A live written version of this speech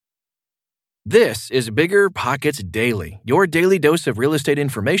This is Bigger Pockets Daily, your daily dose of real estate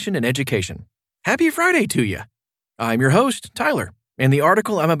information and education. Happy Friday to you. I'm your host, Tyler, and the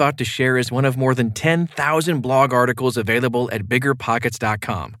article I'm about to share is one of more than 10,000 blog articles available at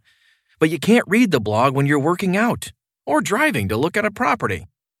biggerpockets.com. But you can't read the blog when you're working out or driving to look at a property.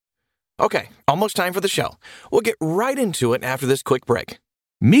 Okay, almost time for the show. We'll get right into it after this quick break.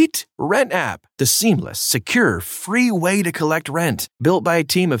 Meet RentApp, the seamless, secure, free way to collect rent. Built by a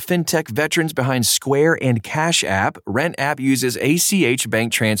team of fintech veterans behind Square and Cash App, RentApp uses ACH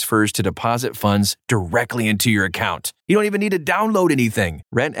bank transfers to deposit funds directly into your account. You don't even need to download anything.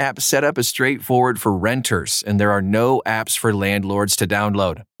 RentApp setup is straightforward for renters, and there are no apps for landlords to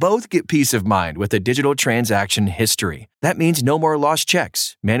download. Both get peace of mind with a digital transaction history. That means no more lost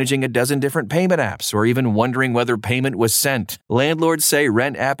checks, managing a dozen different payment apps, or even wondering whether payment was sent. Landlords say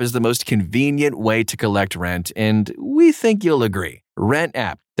RentApp is the most convenient way to collect rent, and we think you'll agree.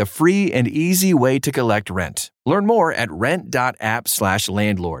 RentApp, the free and easy way to collect rent. Learn more at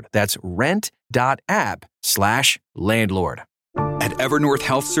rent.app/landlord. That's rent.app/landlord. At Evernorth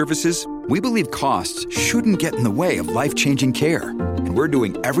Health Services, we believe costs shouldn't get in the way of life-changing care, and we're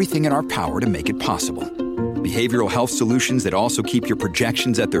doing everything in our power to make it possible. Behavioral health solutions that also keep your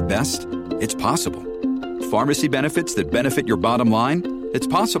projections at their best? It's possible. Pharmacy benefits that benefit your bottom line? It's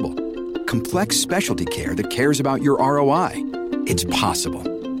possible. Complex specialty care that cares about your ROI? It's possible.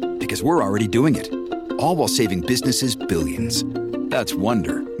 Because we're already doing it. All while saving businesses billions. That's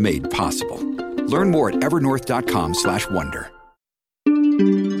Wonder made possible. Learn more at evernorth.com/wonder.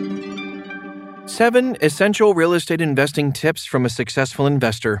 7 Essential Real Estate Investing Tips from a Successful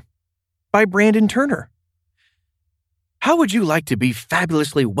Investor by Brandon Turner. How would you like to be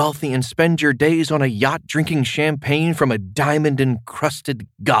fabulously wealthy and spend your days on a yacht drinking champagne from a diamond-encrusted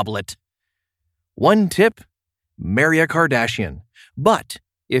goblet? One tip, marry a Kardashian. But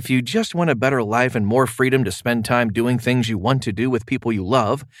if you just want a better life and more freedom to spend time doing things you want to do with people you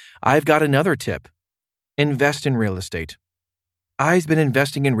love, I've got another tip. Invest in real estate. I've been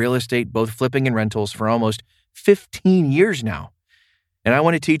investing in real estate, both flipping and rentals, for almost 15 years now. And I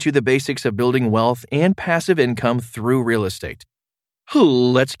want to teach you the basics of building wealth and passive income through real estate.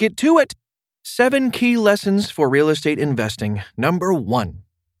 Let's get to it. 7 key lessons for real estate investing. Number 1,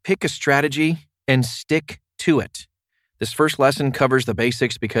 pick a strategy and stick to it. This first lesson covers the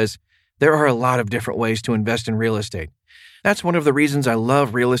basics because there are a lot of different ways to invest in real estate. That's one of the reasons I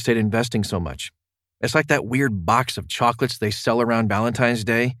love real estate investing so much. It's like that weird box of chocolates they sell around Valentine's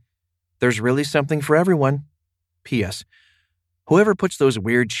Day. There's really something for everyone. P.S. Whoever puts those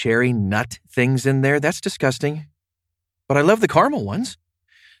weird cherry nut things in there, that's disgusting. But I love the caramel ones.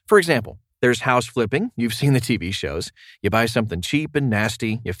 For example, there's house flipping. You've seen the TV shows. You buy something cheap and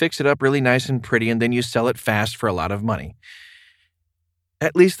nasty, you fix it up really nice and pretty, and then you sell it fast for a lot of money.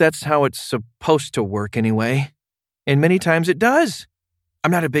 At least that's how it's supposed to work anyway. And many times it does. I'm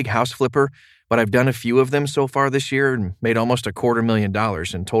not a big house flipper, but I've done a few of them so far this year and made almost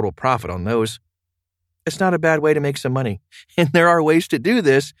 $250,000 in total profit on those. It's not a bad way to make some money. And there are ways to do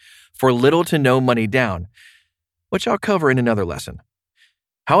this for little to no money down, which I'll cover in another lesson.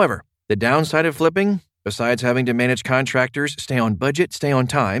 However, the downside of flipping, besides having to manage contractors, stay on budget, stay on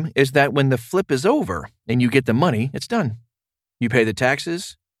time, is that when the flip is over and you get the money, it's done. You pay the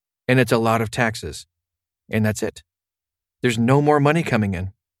taxes, and it's a lot of taxes. And that's it. There's no more money coming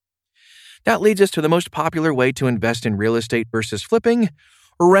in. That leads us to the most popular way to invest in real estate versus flipping,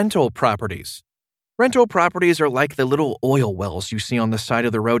 rental properties. Rental properties are like the little oil wells you see on the side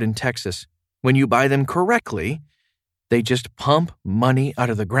of the road in Texas. When you buy them correctly, they just pump money out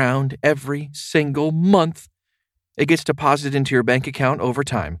of the ground every single month. It gets deposited into your bank account over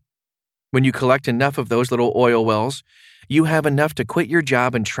time. When you collect enough of those little oil wells, you have enough to quit your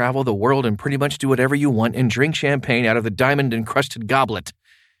job and travel the world and pretty much do whatever you want and drink champagne out of the diamond-encrusted goblet.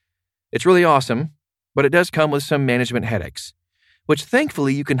 It's really awesome, but it does come with some management headaches, which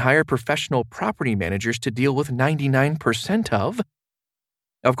thankfully you can hire professional property managers to deal with 99% of.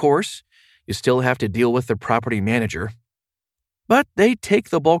 Of course, you still have to deal with the property manager, but they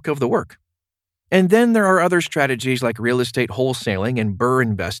take the bulk of the work. And then there are other strategies like real estate wholesaling and BRRRR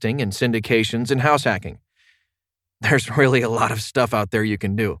investing and syndications and house hacking. There's really a lot of stuff out there you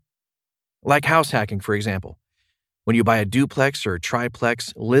can do. Like house hacking, for example. When you buy a duplex or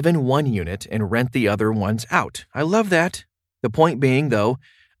triplex, live in one unit and rent the other ones out. I love that. The point being, though,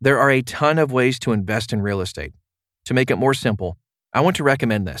 there are a ton of ways to invest in real estate. To make it more simple, I want to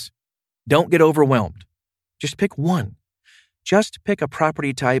recommend this. Don't get overwhelmed. Just pick one. Just pick a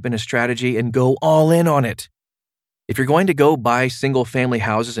property type and a strategy and go all in on it. If you're going to go buy single-family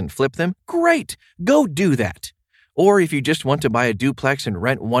houses and flip them, great, go do that. Or if you just want to buy a duplex and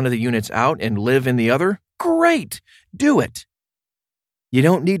rent one of the units out and live in the other, great, do it. You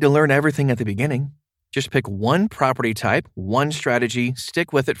don't need to learn everything at the beginning. Just pick one property type, one strategy,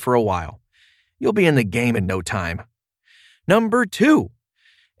 stick with it for a while. You'll be in the game in no time. Number 2,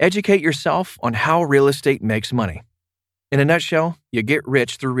 educate yourself on how real estate makes money. In a nutshell, you get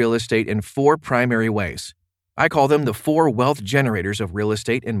rich through real estate in 4 primary ways. I call them the 4 wealth generators of real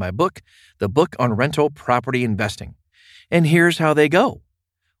estate in my book, The Book on Rental Property Investing. And here's how they go.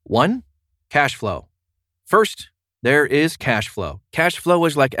 1, cash flow. First, there is cash flow. Cash flow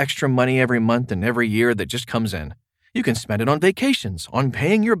is like extra money every month and every year that just comes in. You can spend it on vacations, on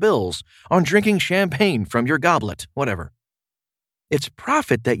paying your bills, on drinking champagne from your goblet, whatever. It's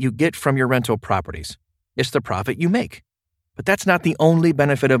profit that you get from your rental properties. It's the profit you make. But that's not the only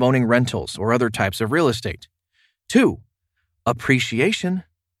benefit of owning rentals or other types of real estate. 2, appreciation.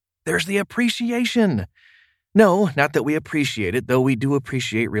 There's the appreciation. No, not that we appreciate it, though we do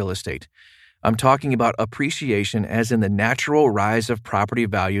appreciate real estate. I'm talking about appreciation as in the natural rise of property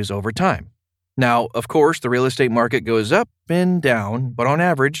values over time. Now, of course, the real estate market goes up and down, but on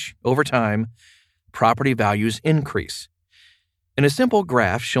average, over time, property values increase. In a simple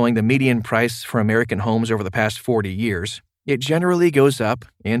graph showing the median price for American homes over the past 40 years, it generally goes up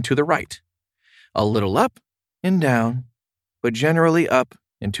and to the right. A little up and down, but generally up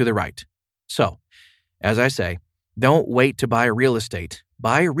and to the right. So, as I say, don't wait to buy real estate.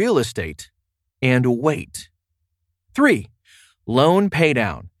 Buy real estate and wait. 3, loan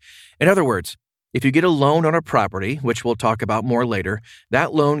paydown. In other words, if you get a loan on a property, which we'll talk about more later,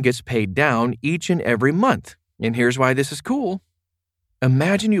 that loan gets paid down each and every month. And here's why this is cool.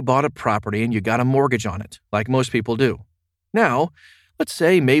 Imagine you bought a property and you got a mortgage on it, like most people do. Now, let's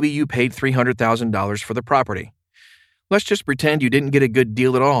say maybe you paid $300,000 for the property. Let's just pretend you didn't get a good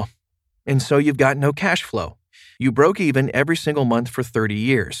deal at all. And so you've got no cash flow. You broke even every single month for 30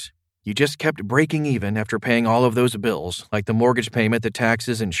 years. You just kept breaking even after paying all of those bills, like the mortgage payment, the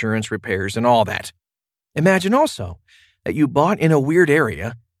taxes, insurance, repairs, and all that. Imagine also that you bought in a weird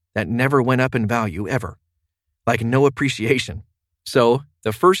area that never went up in value ever, like no appreciation. So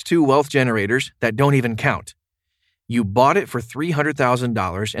the first 2 wealth generators that don't even count. You bought it for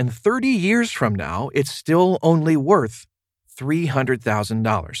 $300,000, and 30 years from now, it's still only worth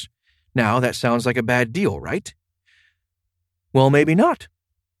 $300,000. Now, that sounds like a bad deal, right? Well, maybe not.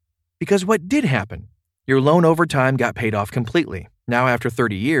 Because what did happen? Your loan over time got paid off completely. Now, after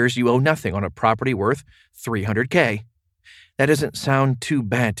 30 years, you owe nothing on a property worth $300K. That doesn't sound too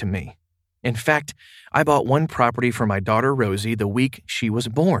bad to me. In fact, I bought one property for my daughter Rosie the week she was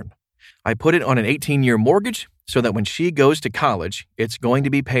born. I put it on an 18-year mortgage so that when she goes to college, it's going to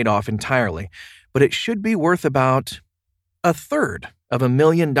be paid off entirely, but it should be worth about 1/3 of $1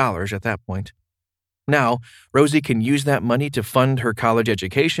 million at that point. Now, Rosie can use that money to fund her college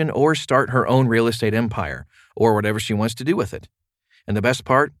education or start her own real estate empire, or whatever she wants to do with it. And the best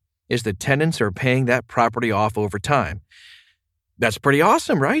part is the tenants are paying that property off over time. That's pretty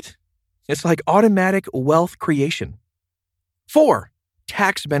awesome, right? It's like automatic wealth creation. 4,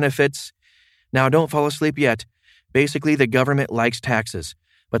 tax benefits. Now, don't fall asleep yet. Basically, the government likes taxes,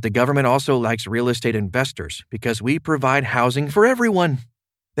 but the government also likes real estate investors because we provide housing for everyone.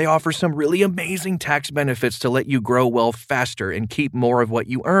 They offer some really amazing tax benefits to let you grow wealth faster and keep more of what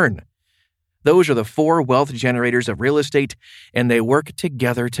you earn. Those are the 4 wealth generators of real estate, and they work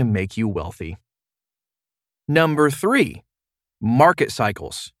together to make you wealthy. Number 3, market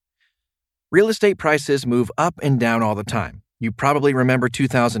cycles. Real estate prices move up and down all the time. You probably remember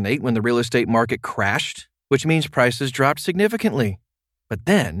 2008 when the real estate market crashed, which means prices dropped significantly. But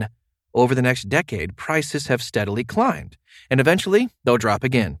then, over the next decade, prices have steadily climbed, and eventually they'll drop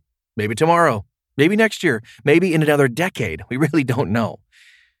again. Maybe tomorrow, maybe next year, maybe in another decade. We really don't know.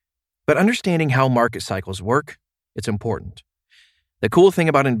 But understanding how market cycles work, it's important. The cool thing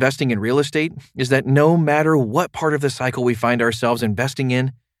about investing in real estate is that no matter what part of the cycle we find ourselves investing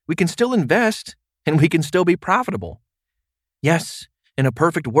in, we can still invest and we can still be profitable. Yes, in a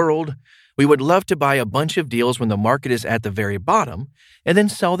perfect world, we would love to buy a bunch of deals when the market is at the very bottom and then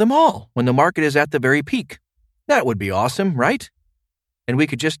sell them all when the market is at the very peak. That would be awesome, right? And we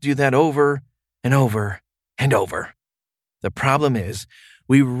could just do that over and over and over. The problem is,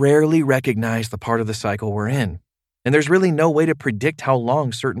 we rarely recognize the part of the cycle we're in, and there's really no way to predict how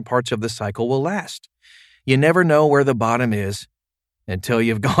long certain parts of the cycle will last. You never know where the bottom is until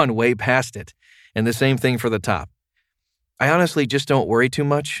you've gone way past it, and the same thing for the top. I honestly just don't worry too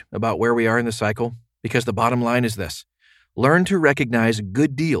much about where we are in the cycle because the bottom line is this. Learn to recognize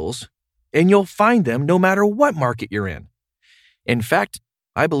good deals, and you'll find them no matter what market you're in. In fact,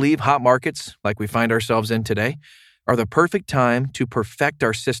 I believe hot markets, like we find ourselves in today, are the perfect time to perfect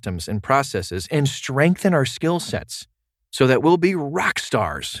our systems and processes and strengthen our skill sets so that we'll be rock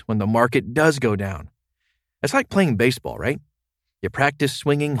stars when the market does go down. It's like playing baseball, right? You practice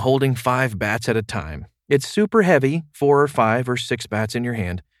swinging, holding 5 bats at a time. It's super heavy, 4 or 5 or 6 bats in your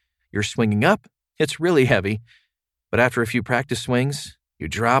hand. You're swinging up, it's really heavy. But after a few practice swings, you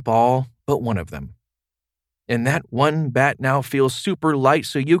drop all but one of them. And that one bat now feels super light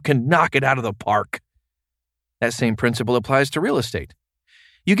so you can knock it out of the park. That same principle applies to real estate.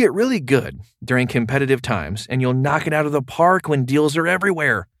 You get really good during competitive times, and you'll knock it out of the park when deals are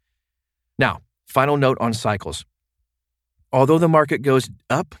everywhere. Now, final note on cycles. Although the market goes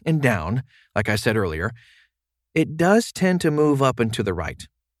up and down, like I said earlier, it does tend to move up and to the right.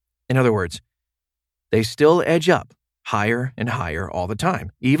 In other words, they still edge up higher and higher all the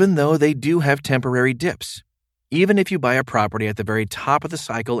time, even though they do have temporary dips. Even if you buy a property at the very top of the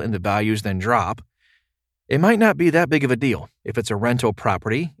cycle and the values then drop, it might not be that big of a deal if it's a rental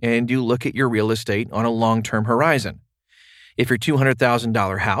property and you look at your real estate on a long-term horizon. If your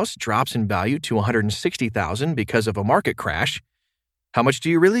 $200,000 house drops in value to $160,000 because of a market crash, how much do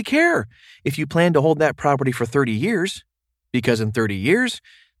you really care if you plan to hold that property for 30 years? Because in 30 years,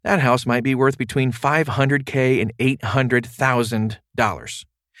 that house might be worth between $500,000 and $800,000.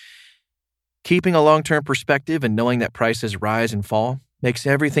 Keeping a long-term perspective and knowing that prices rise and fall makes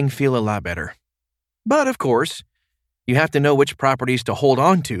everything feel a lot better. But, of course, you have to know which properties to hold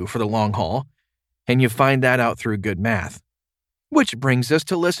on to for the long haul, and you find that out through good math. Which brings us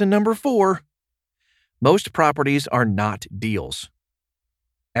to lesson number 4. Most properties are not deals.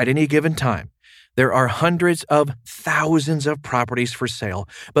 At any given time, there are hundreds of thousands of properties for sale,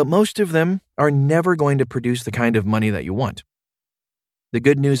 but most of them are never going to produce the kind of money that you want. The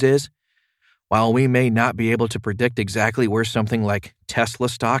good news is, while we may not be able to predict exactly where something like Tesla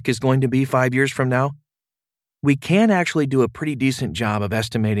stock is going to be 5 years from now, we can actually do a pretty decent job of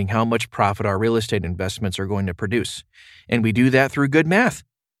estimating how much profit our real estate investments are going to produce, and we do that through good math.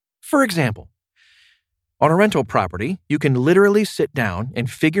 For example, on a rental property, you can literally sit down and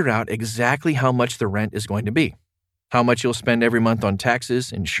figure out exactly how much the rent is going to be, how much you'll spend every month on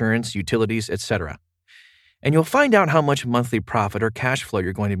taxes, insurance, utilities, etc. And you'll find out how much monthly profit or cash flow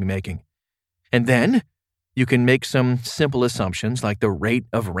you're going to be making. And then you can make some simple assumptions like the rate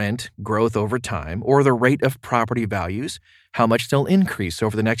of rent growth over time or the rate of property values, how much they'll increase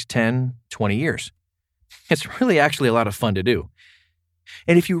over the next 10, 20 years. It's really actually a lot of fun to do.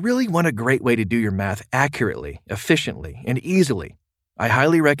 And if you really want a great way to do your math accurately, efficiently, and easily, I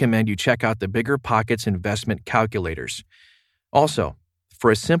highly recommend you check out the BiggerPockets investment calculators. Also, for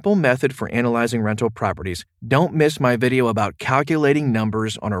a simple method for analyzing rental properties, don't miss my video about calculating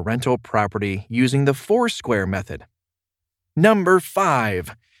numbers on a rental property using the Foursquare method. Number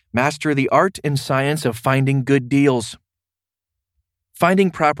 5, master the art and science of finding good deals.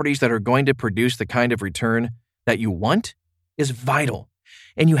 Finding properties that are going to produce the kind of return that you want is vital,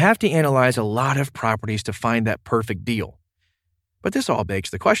 and you have to analyze a lot of properties to find that perfect deal. But this all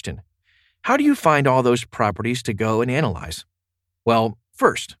begs the question, how do you find all those properties to go and analyze? Well,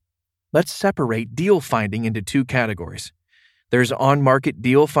 first, let's separate deal finding into 2 categories. There's on-market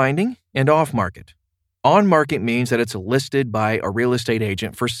deal finding and off-market. On-market means that it's listed by a real estate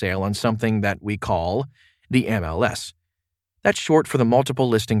agent for sale on something that we call the MLS. That's short for the Multiple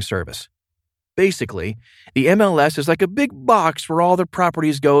Listing Service. Basically, the MLS is like a big box where all the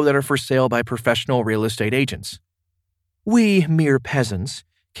properties go that are for sale by professional real estate agents. We, mere peasants,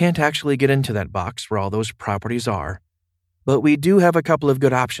 can't actually get into that box where all those properties are. But we do have a couple of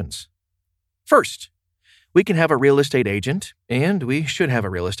good options. First, we can have a real estate agent, and we should have a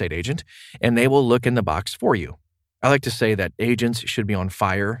real estate agent, and they will look in the box for you. I like to say that agents should be on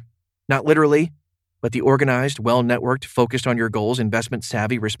fire, not literally, but the organized, well-networked, focused on your goals, investment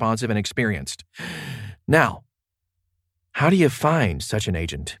savvy, responsive, and experienced. Now, how do you find such an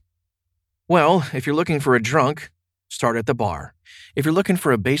agent? Well, if you're looking for a drunk, start at the bar. If you're looking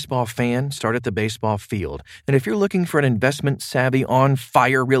for a baseball fan, start at the baseball field. And if you're looking for an investment-savvy,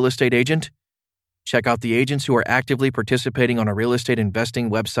 on-fire real estate agent, check out the agents who are actively participating on a real estate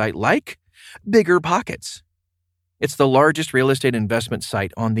investing website like BiggerPockets. It's the largest real estate investment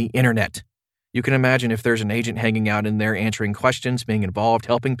site on the internet. You can imagine if there's an agent hanging out in there answering questions, being involved,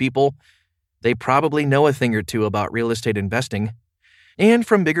 helping people, they probably know a thing or two about real estate investing. And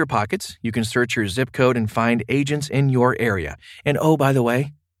from BiggerPockets, you can search your zip code and find agents in your area. And oh, by the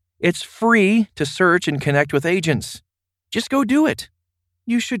way, it's free to search and connect with agents. Just go do it.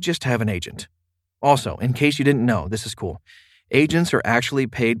 You should just have an agent. Also, in case you didn't know, this is cool. Agents are actually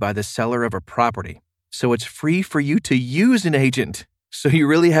paid by the seller of a property, so it's free for you to use an agent. So you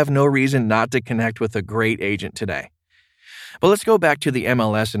really have no reason not to connect with a great agent today. But let's go back to the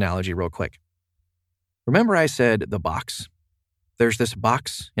MLS analogy real quick. Remember I said the box? There's this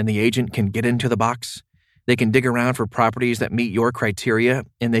box, and the agent can get into the box. They can dig around for properties that meet your criteria,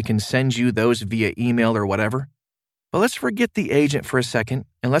 and they can send you those via email or whatever. But let's forget the agent for a second,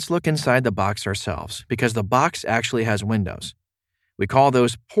 and let's look inside the box ourselves, because the box actually has windows. We call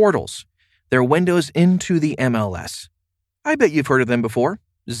those portals. They're windows into the MLS. I bet you've heard of them before.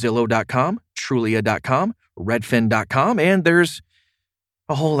 Zillow.com, Trulia.com, Redfin.com, and there's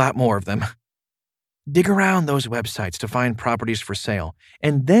a whole lot more of them. Dig around those websites to find properties for sale,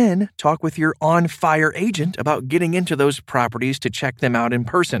 and then talk with your on-fire agent about getting into those properties to check them out in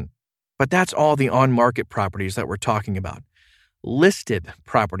person. But that's all the on-market properties that we're talking about. Listed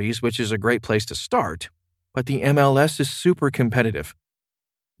properties, which is a great place to start, but the MLS is super competitive.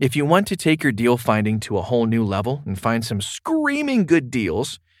 If you want to take your deal finding to a whole new level and find some screaming good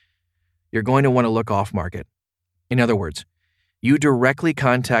deals, you're going to want to look off-market. In other words, you directly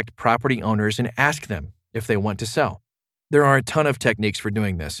contact property owners and ask them if they want to sell. There are a ton of techniques for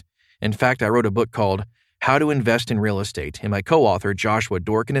doing this. In fact, I wrote a book called How to Invest in Real Estate, and my co-author Joshua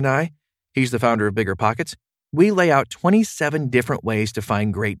Dorkin and I, he's the founder of Bigger Pockets, we lay out 27 different ways to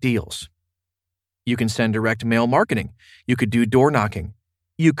find great deals. You can send direct mail marketing. You could do door knocking.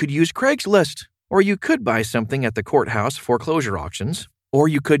 You could use Craigslist, or you could buy something at the courthouse foreclosure auctions, or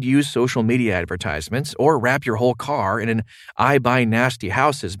you could use social media advertisements, or wrap your whole car in an I Buy Nasty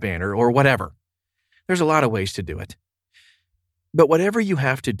Houses banner, or whatever. There's a lot of ways to do it. But whatever you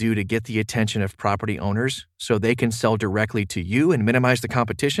have to do to get the attention of property owners so they can sell directly to you and minimize the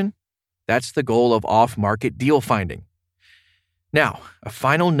competition, that's the goal of off-market deal finding. Now, a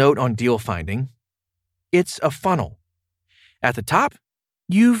final note on deal finding. It's a funnel. At the top,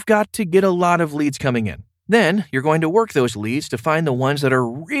 you've got to get a lot of leads coming in. Then you're going to work those leads to find the ones that are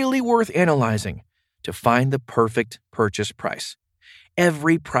really worth analyzing, to find the perfect purchase price.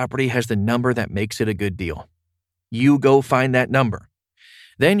 Every property has the number that makes it a good deal. You go find that number.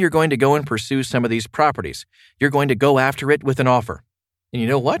 Then you're going to go and pursue some of these properties. You're going to go after it with an offer. And you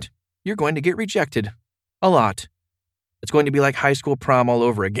know what? You're going to get rejected. A lot. It's going to be like high school prom all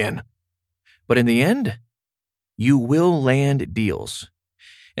over again. But in the end, you will land deals.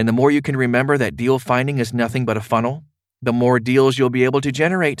 And the more you can remember that deal finding is nothing but a funnel, the more deals you'll be able to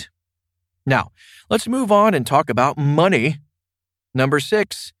generate. Now, let's move on and talk about money. Number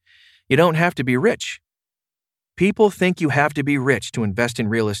 6, you don't have to be rich. People think you have to be rich to invest in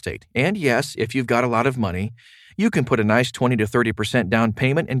real estate. And yes, if you've got a lot of money, you can put a nice 20 to 30% down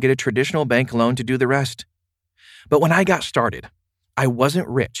payment and get a traditional bank loan to do the rest. But when I got started, I wasn't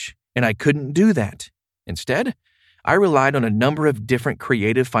rich and I couldn't do that. Instead, I relied on a number of different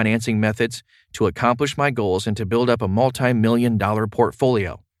creative financing methods to accomplish my goals and to build up a multi-million-dollar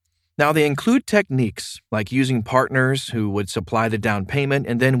portfolio. Now, they include techniques like using partners who would supply the down payment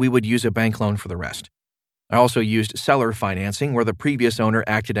and then we would use a bank loan for the rest. I also used seller financing where the previous owner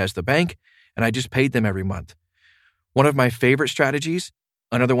acted as the bank and I just paid them every month. One of my favorite strategies,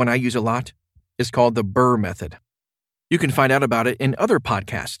 another one I use a lot, is called the BRRRR method. You can find out about it in other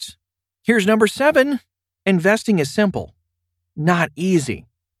podcasts. Here's number 7. Investing is simple, not easy.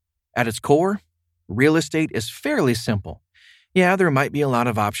 At its core, real estate is fairly simple. Yeah, there might be a lot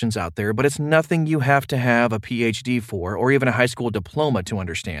of options out there, but it's nothing you have to have a PhD for or even a high school diploma to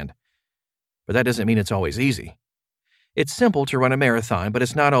understand. But that doesn't mean it's always easy. It's simple to run a marathon, but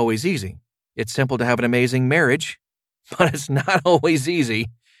it's not always easy. It's simple to have an amazing marriage, but it's not always easy.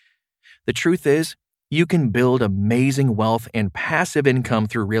 The truth is, you can build amazing wealth and passive income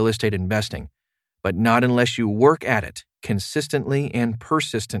through real estate investing, but not unless you work at it consistently and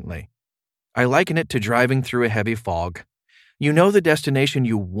persistently. I liken it to driving through a heavy fog. You know the destination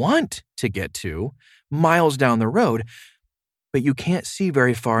you want to get to, miles down the road, but you can't see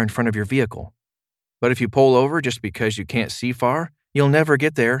very far in front of your vehicle. But if you pull over just because you can't see far, you'll never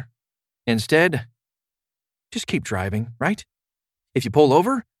get there. Instead, just keep driving, right? If you pull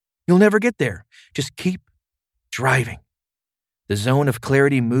over, you'll never get there. Just keep driving. The zone of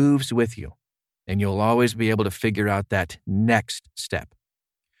clarity moves with you, and you'll always be able to figure out that next step.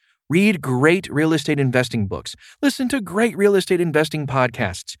 Read great real estate investing books. Listen to great real estate investing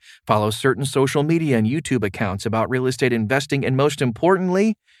podcasts. Follow certain social media and YouTube accounts about real estate investing. And most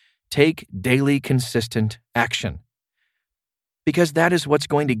importantly, take daily consistent action. Because that is what's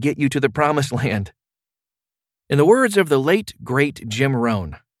going to get you to the promised land. In the words of the late, great Jim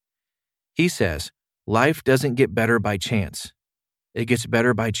Rohn, he says, life doesn't get better by chance. It gets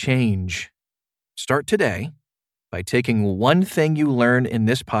better by change. Start today by taking one thing you learn in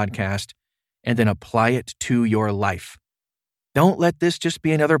this podcast and then apply it to your life. Don't let this just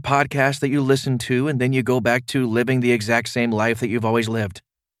be another podcast that you listen to and then you go back to living the exact same life that you've always lived.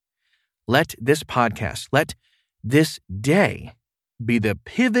 Let this podcast, let this day be the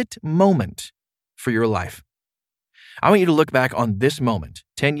pivot moment for your life. I want you to look back on this moment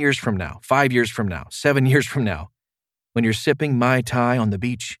 10 years from now, 5 years from now, 7 years from now, when you're sipping Mai Tai on the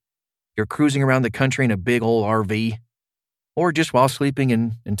beach, you're cruising around the country in a big old RV, or just while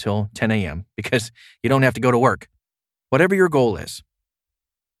sleeping until 10 a.m. because you don't have to go to work. Whatever your goal is,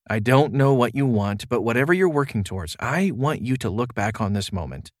 I don't know what you want, but whatever you're working towards, I want you to look back on this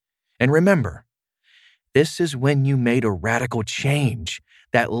moment and remember, this is when you made a radical change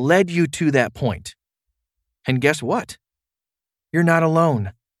that led you to that point. And guess what? You're not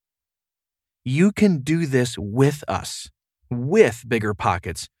alone. You can do this with us, with Bigger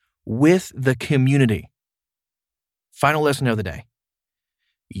Pockets, with the community. Final lesson of the day.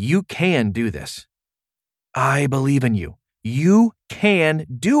 You can do this. I believe in you. You can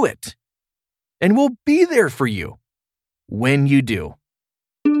do it. And we'll be there for you when you do.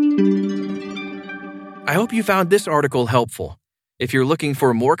 I hope you found this article helpful. If you're looking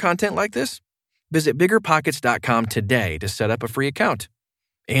for more content like this, visit biggerpockets.com today to set up a free account.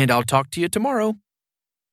 And I'll talk to you tomorrow.